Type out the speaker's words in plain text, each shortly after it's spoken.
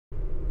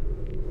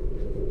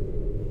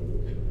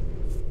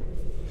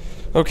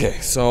Okay,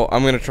 so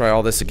I'm gonna try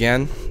all this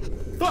again.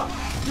 Fuck,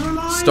 you're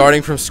alive.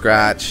 Starting from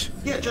scratch.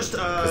 Yeah, just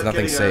there's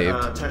nothing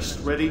saved. Test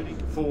ready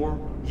for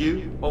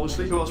you,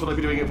 obviously. Who else would I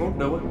be doing it for?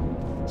 No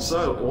one.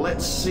 So,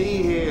 let's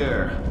see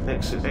here.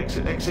 Exit,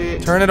 exit,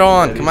 exit. Turn it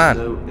on, There come is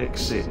on. No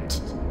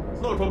exit.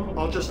 Not a problem.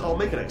 I'll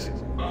make an exit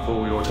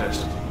for your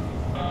test.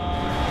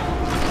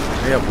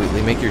 Hurry up,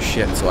 Wheatley, make your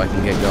shit so I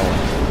can get going.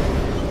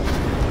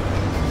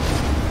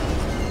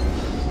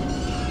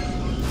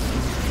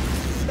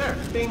 There,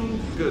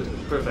 bing, good,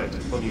 perfect.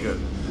 On you go.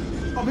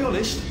 I'll be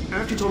honest,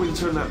 after you told me to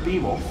turn that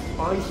beam off,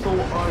 I thought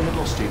I had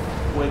lost you.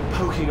 Went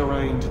poking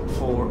around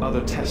for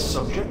other test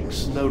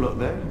subjects, no luck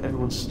there,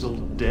 everyone's still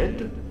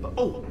dead. But,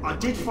 oh, I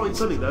did find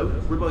something though,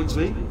 reminds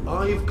me.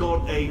 I've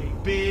got a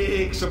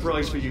big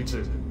surprise for you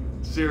two.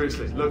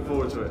 Seriously, look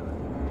forward to it.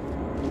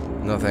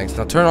 No thanks.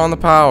 Now turn on the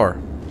power.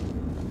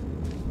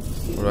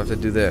 Or do I have to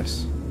do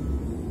this?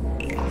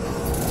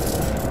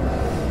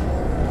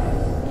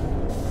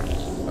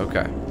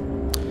 Okay.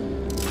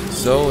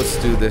 So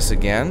let's do this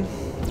again.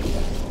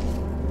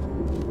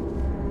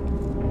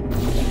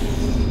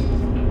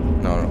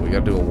 No, we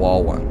gotta do a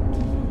wall one.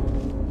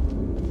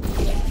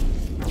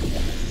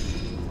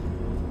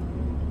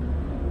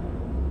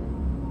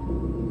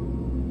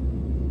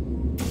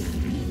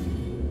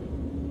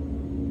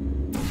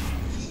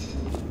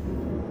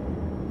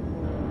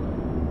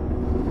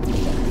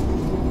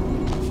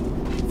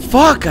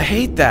 Fuck, I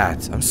hate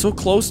that. I'm so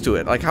close to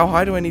it. Like, how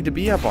high do I need to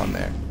be up on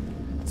there?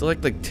 Is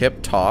it like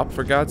tip top,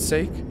 for God's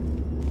sake?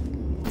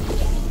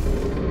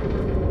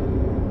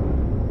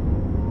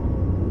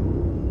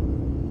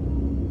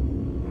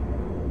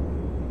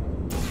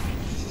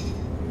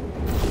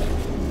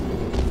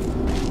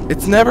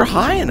 It's never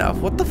high enough.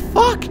 What the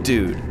fuck,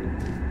 dude?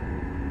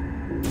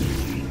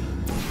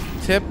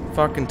 Tip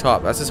fucking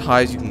top. That's as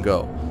high as you can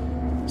go.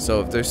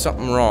 So if there's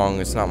something wrong,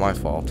 it's not my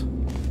fault.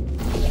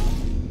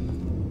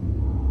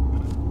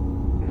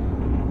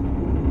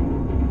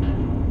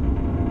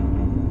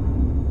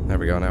 There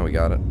we go, now we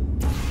got it.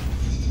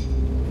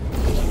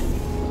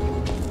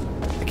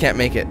 I can't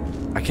make it.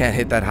 I can't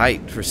hit that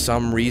height. For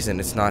some reason,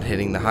 it's not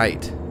hitting the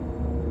height.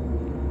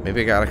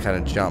 Maybe I gotta kind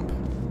of jump.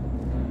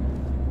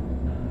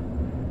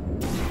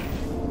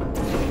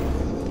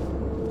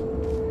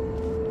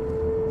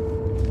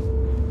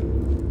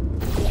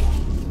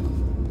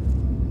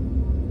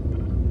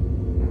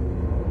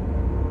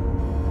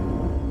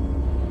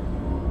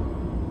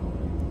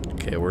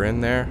 Okay, we're in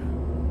there.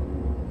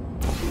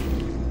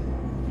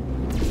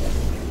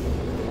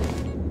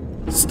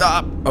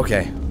 Stop!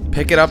 Okay,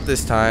 pick it up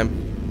this time.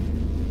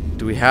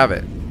 Do we have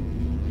it?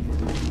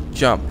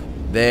 Jump.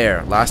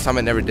 There. Last time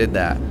I never did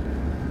that.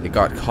 It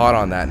got caught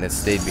on that and it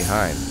stayed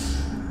behind.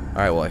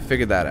 Alright, well I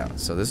figured that out.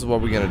 So this is what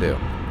we're gonna do.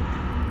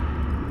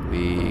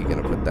 We're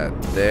gonna put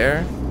that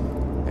there.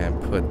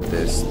 And put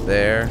this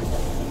there.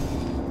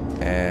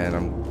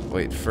 And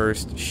wait,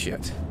 first.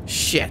 Shit.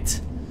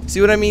 Shit!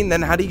 See what I mean?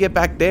 Then how do you get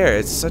back there?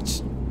 It's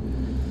such...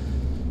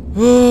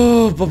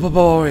 Oh,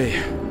 boy.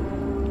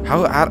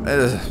 How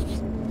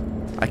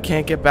I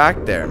can't get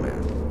back there, man.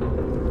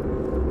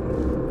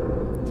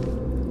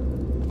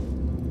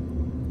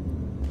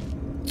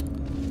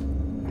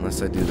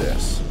 Unless I do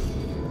this.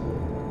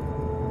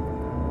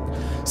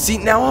 See,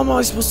 now I'm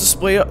always supposed to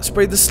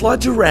spray the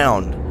sludge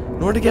around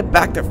in order to get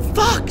back there.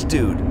 Fuck,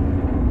 dude.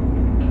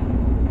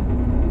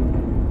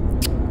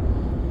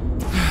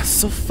 It's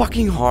so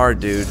fucking hard,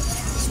 dude.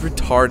 It's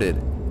retarded.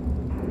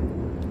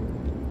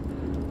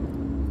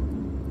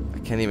 I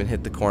can't even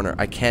hit the corner.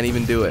 I can't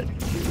even do it.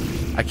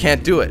 I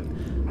can't do it.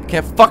 I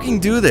can't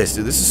fucking do this,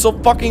 dude. This is so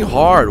fucking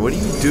hard. What do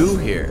you do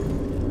here?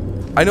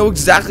 I know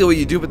exactly what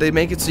you do, but they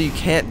make it so you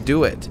can't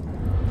do it.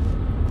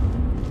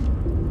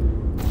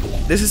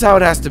 This is how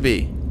it has to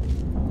be.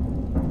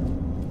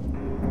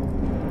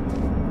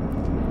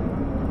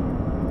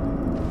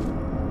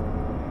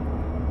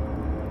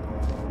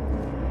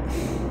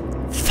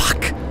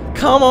 Fuck.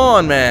 Come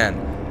on, man.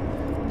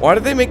 Why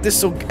did they make this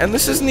so... And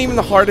this isn't even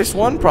the hardest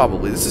one,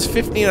 probably. This is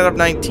 15 out of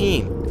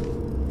 19.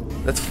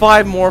 That's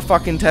 5 more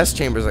fucking test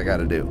chambers I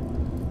gotta do.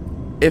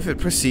 If it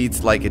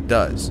proceeds like it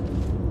does.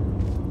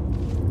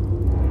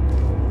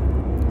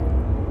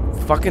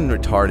 Fucking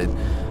retarded.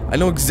 I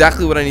know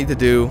exactly what I need to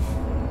do,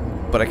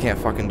 but I can't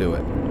fucking do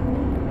it.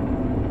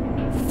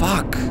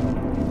 Fuck.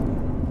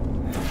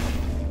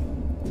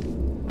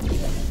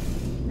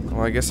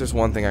 Well, I guess there's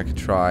one thing I could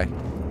try.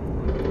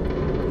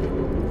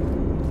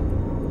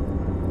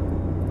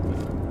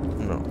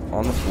 No,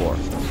 on the floor.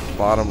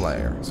 Bottom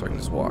layer, so I can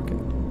just walk it.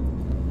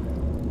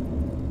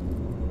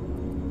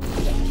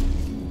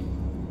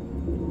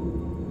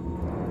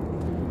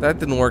 That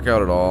didn't work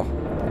out at all.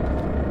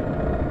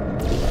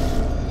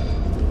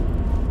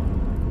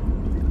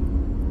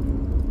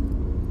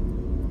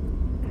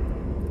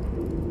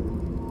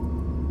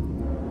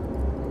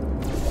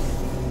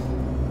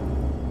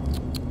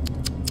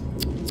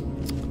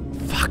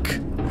 Fuck.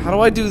 How do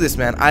I do this,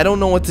 man? I don't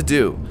know what to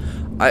do.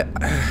 I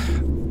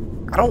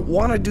don't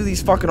want to do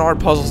these fucking hard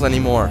puzzles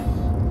anymore.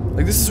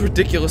 Like, this is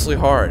ridiculously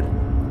hard.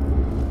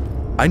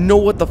 I know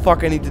what the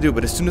fuck I need to do,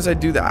 but as soon as I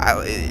do that,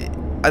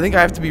 I think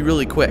I have to be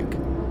really quick.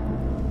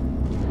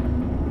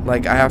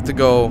 Like, I have to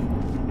go,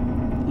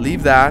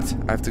 leave that.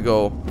 I have to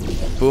go,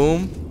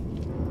 boom,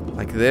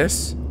 like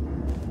this.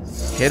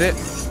 Hit it,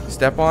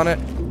 step on it.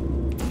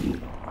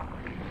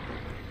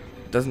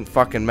 Doesn't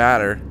fucking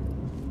matter,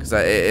 because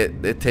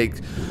it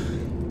takes.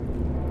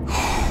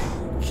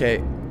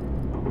 Okay.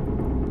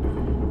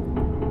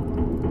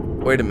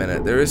 Wait a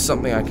minute. There is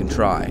something I can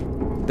try.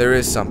 There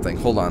is something.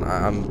 Hold on.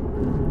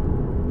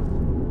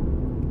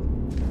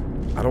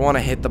 I don't want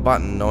to hit the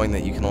button knowing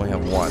that you can only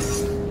have one.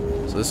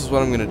 So this is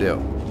what I'm gonna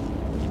do.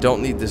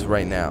 Don't need this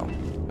right now.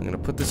 I'm gonna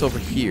put this over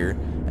here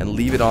and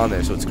leave it on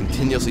there so it's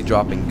continuously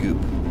dropping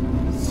goop.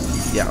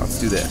 Yeah, let's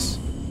do this.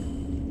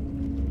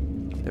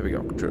 There we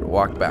go.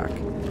 Walk back.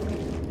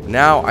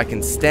 Now I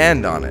can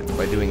stand on it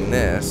by doing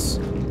this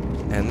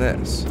and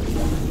this.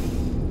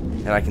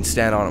 And I can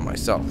stand on it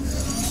myself.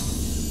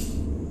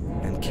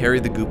 And carry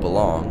the goop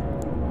along.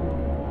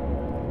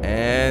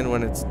 And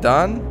when it's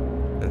done,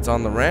 it's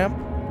on the ramp,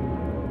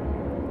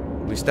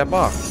 we step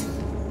off.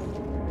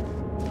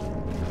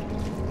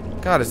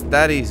 God, it's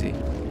that easy.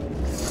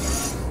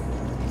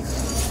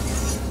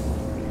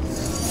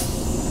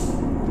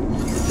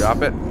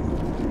 Drop it.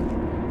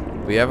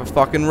 We have a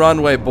fucking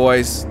runway,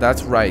 boys.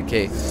 That's right.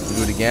 Okay, we'll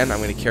do it again. I'm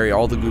going to carry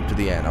all the goop to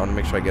the end. I want to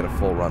make sure I get a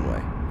full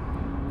runway.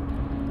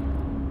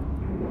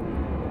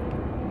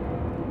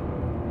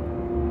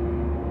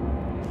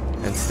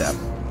 And step.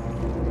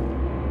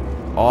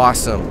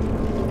 Awesome.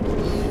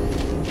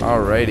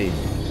 Alrighty.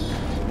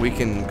 We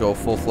can go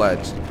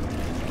full-fledged.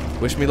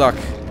 Wish me luck.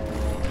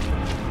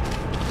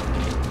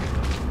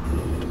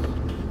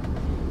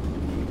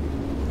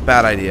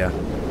 Bad idea.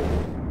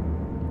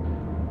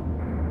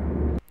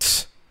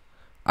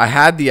 I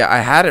had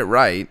it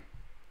right.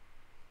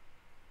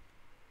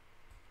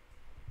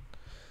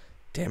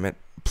 Damn it.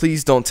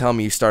 Please don't tell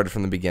me you started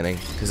from the beginning,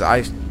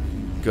 because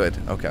good.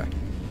 Okay.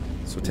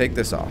 So take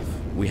this off.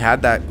 We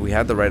had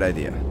the right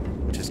idea,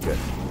 which is good.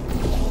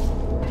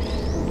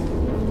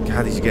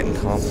 God, these are getting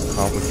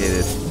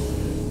complicated.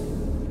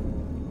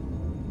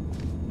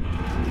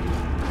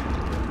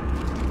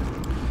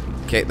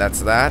 Okay,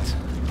 that's that.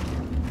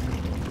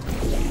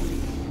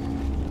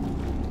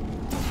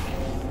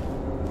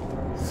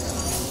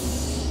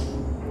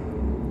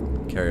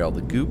 Carry all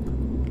the goop.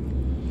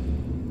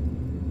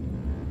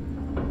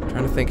 I'm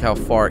trying to think how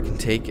far it can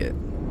take it.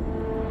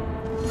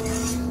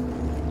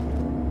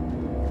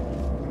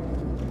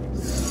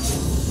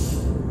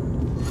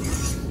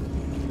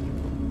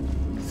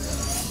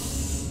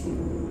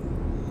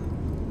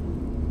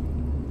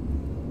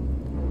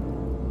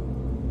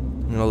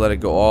 I'm gonna let it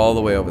go all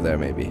the way over there,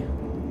 maybe.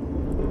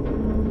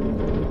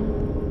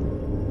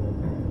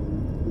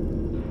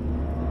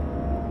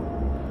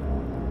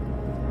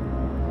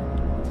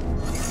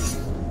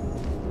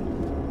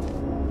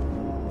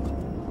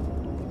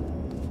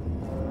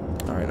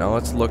 Alright, now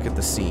let's look at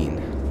the scene.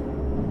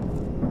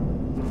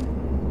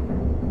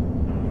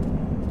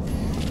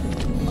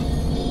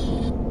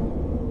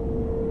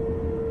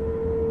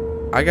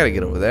 I gotta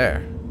get over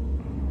there.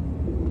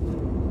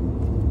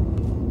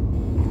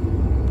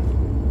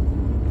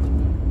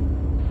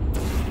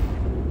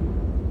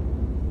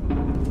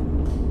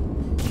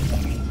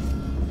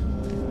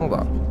 Hold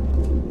up.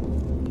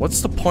 What's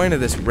the point of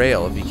this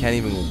rail if you can't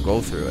even go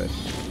through it?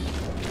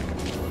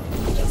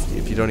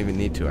 If you don't even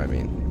need to, I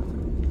mean.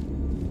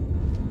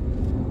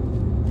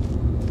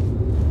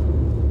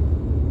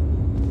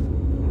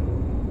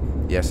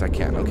 Yes, I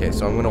can. Okay,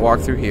 so I'm gonna walk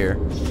through here.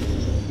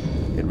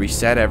 It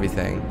reset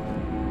everything.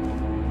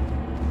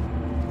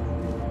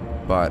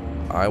 But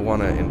I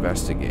want to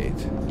investigate.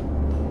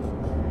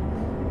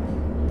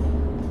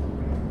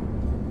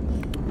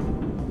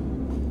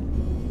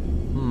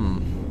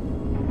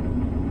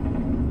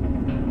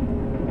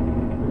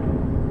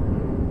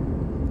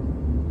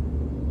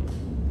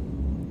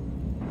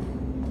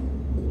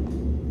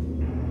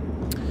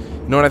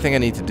 You know what I think I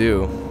need to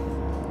do?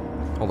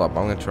 Hold up,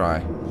 I'm gonna try.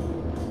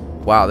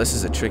 Wow, this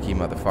is a tricky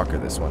motherfucker,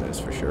 this one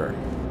is for sure.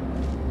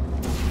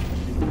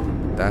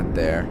 That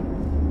there.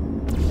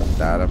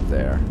 That up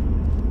there.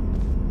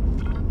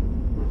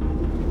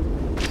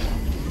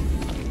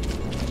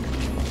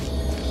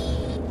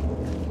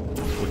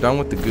 We're done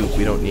with the goop,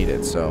 we don't need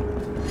it, so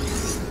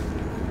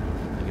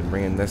we can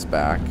bring in this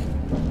back.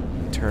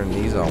 Turn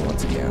these on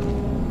once again.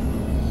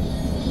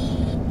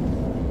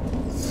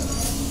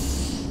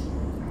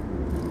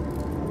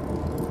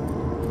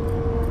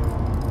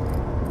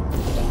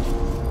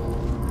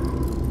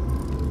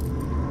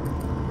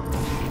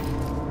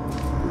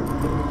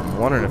 I'm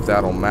wondering if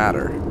that'll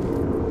matter.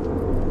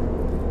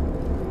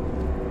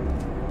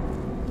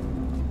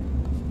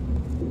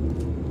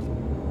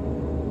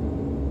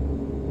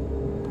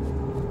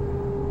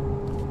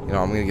 You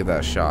know, I'm gonna give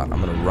that a shot. I'm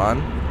gonna run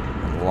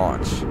and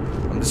launch.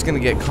 I'm just gonna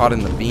get caught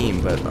in the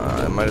beam, but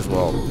I might as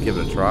well give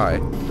it a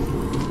try.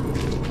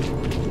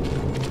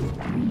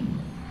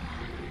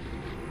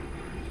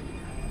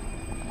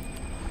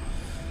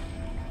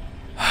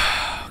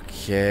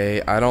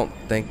 Okay, I don't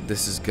think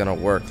this is gonna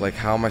work. Like,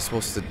 how am I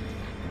supposed to...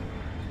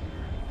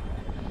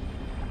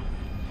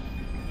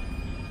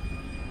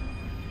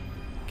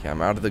 Okay,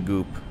 I'm out of the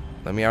goop.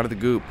 Let me out of the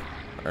goop.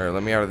 Or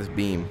let me out of this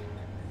beam.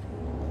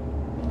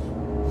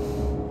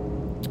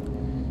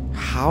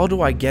 How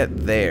do I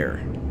get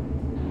there?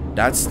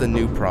 That's the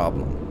new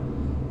problem.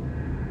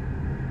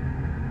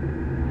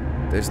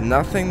 There's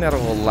nothing that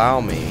will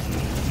allow me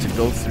to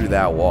go through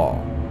that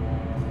wall.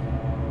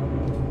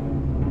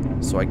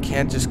 So I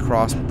can't just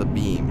cross with the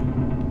beam.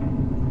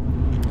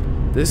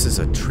 This is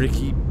a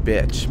tricky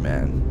bitch,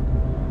 man.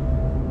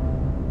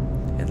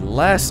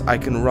 Unless I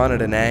can run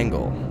at an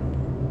angle.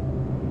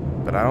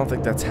 But I don't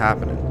think that's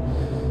happening.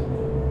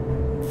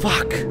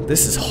 Fuck!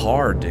 This is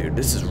hard, dude.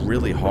 This is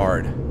really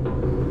hard.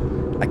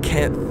 I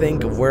can't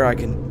think of what I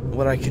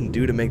can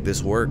do to make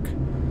this work.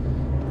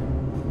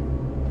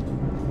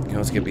 Okay,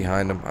 let's get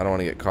behind him. I don't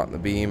want to get caught in the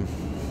beam.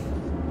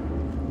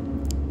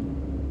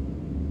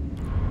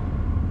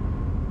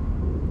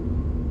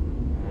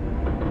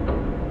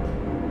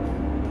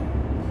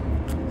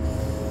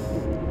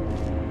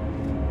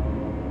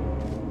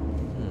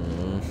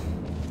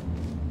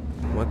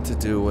 What to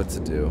do, what to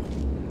do.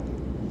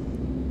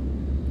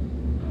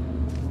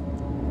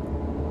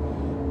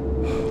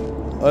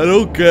 I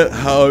don't get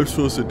how I'm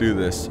supposed to do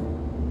this.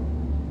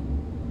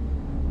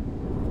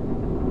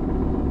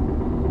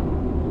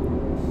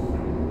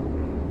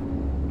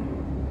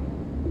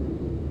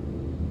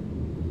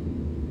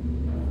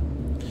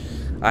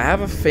 I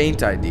have a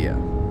faint idea,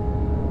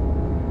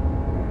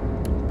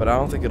 but I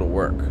don't think it'll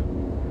work.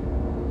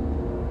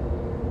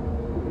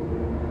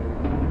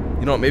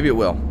 You know what, maybe it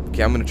will.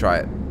 Okay, I'm gonna try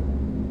it.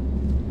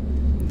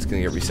 It's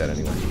gonna get reset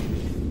anyway.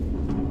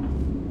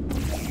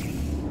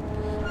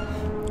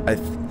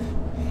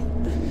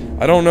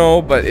 I don't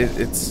know, but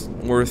it's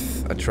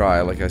worth a try,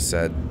 like I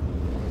said.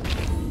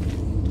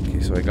 Okay,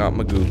 so I got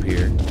my goop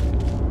here.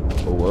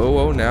 Oh, whoa,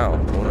 whoa, now.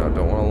 Oh, no, I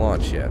don't want to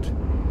launch yet.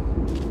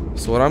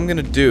 So what I'm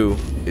gonna do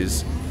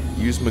is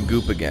use my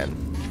goop again.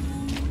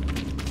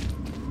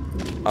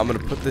 I'm gonna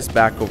put this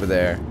back over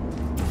there.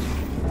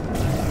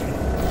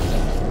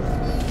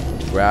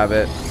 Grab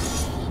it.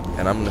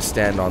 And I'm gonna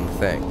stand on the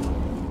thing.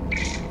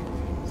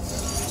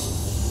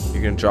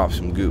 You're gonna drop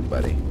some goop,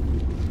 buddy.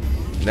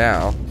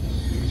 Now,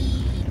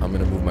 I'm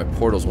gonna move my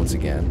portals once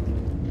again.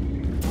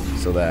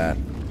 So that...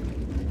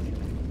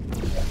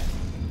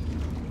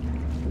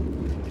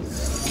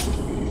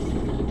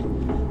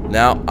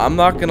 Now, I'm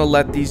not gonna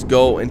let these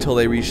go until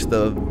they reach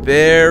the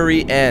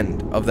very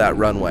end of that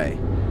runway.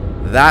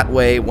 That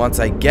way, once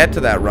I get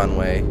to that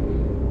runway,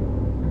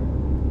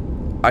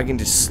 I can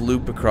just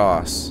sloop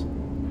across.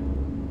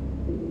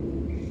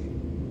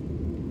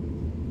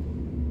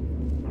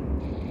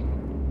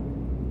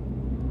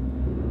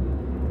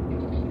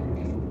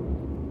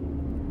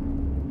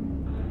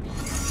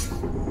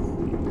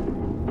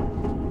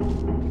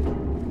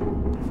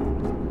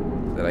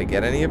 Did I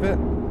get any of it?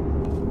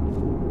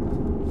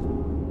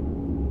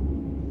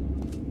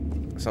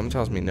 Something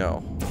tells me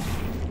no.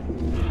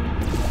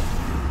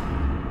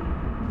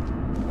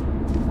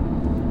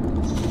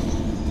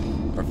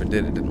 Or if it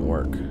did, it didn't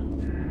work.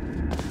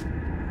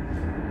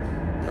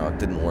 No, it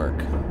didn't work.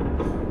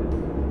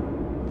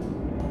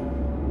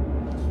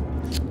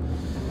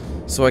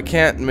 So I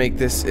can't make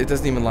this, it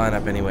doesn't even line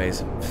up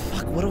anyways.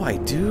 Fuck, what do I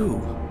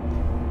do?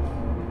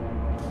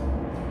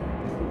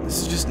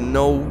 This is just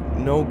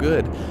no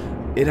good.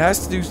 It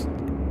has to do...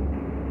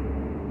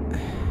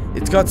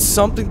 It's got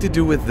something to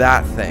do with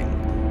that thing.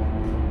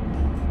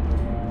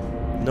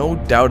 No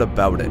doubt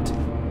about it.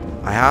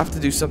 I have to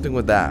do something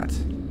with that.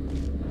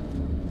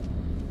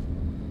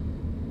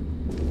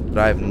 But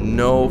I have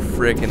no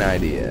freaking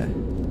idea.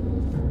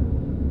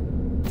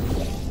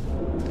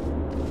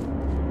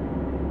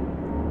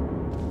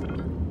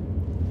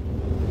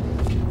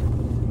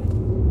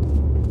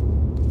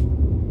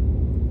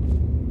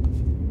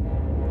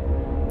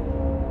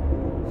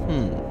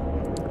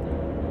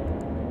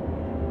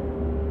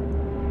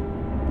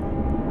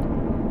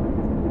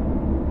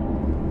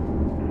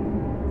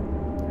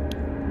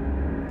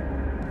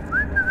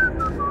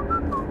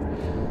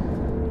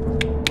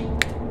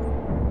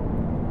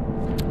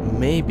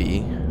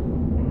 Maybe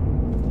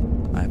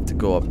I have to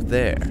go up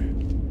there.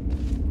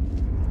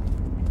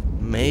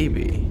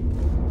 Maybe.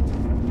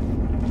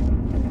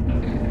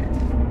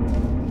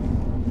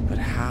 But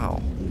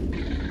how?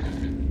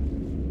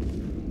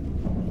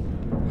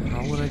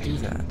 How would I do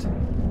that?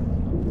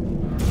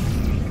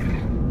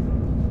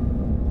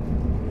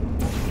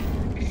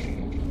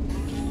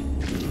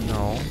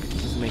 No, it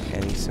doesn't make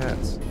any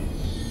sense.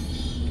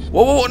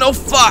 Whoa, whoa, whoa, no,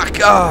 fuck!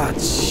 Ah,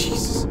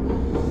 Jesus.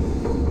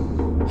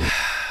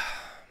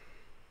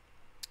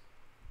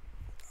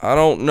 I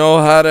don't know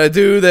how to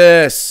do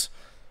this.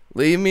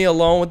 Leave me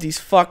alone with these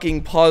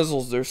fucking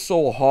puzzles. They're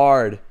so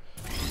hard.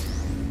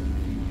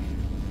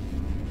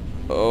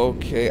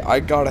 Okay, I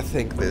gotta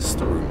think this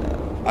through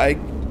now.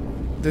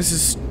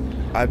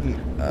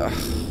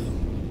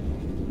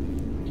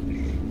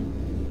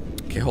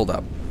 Okay, hold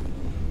up.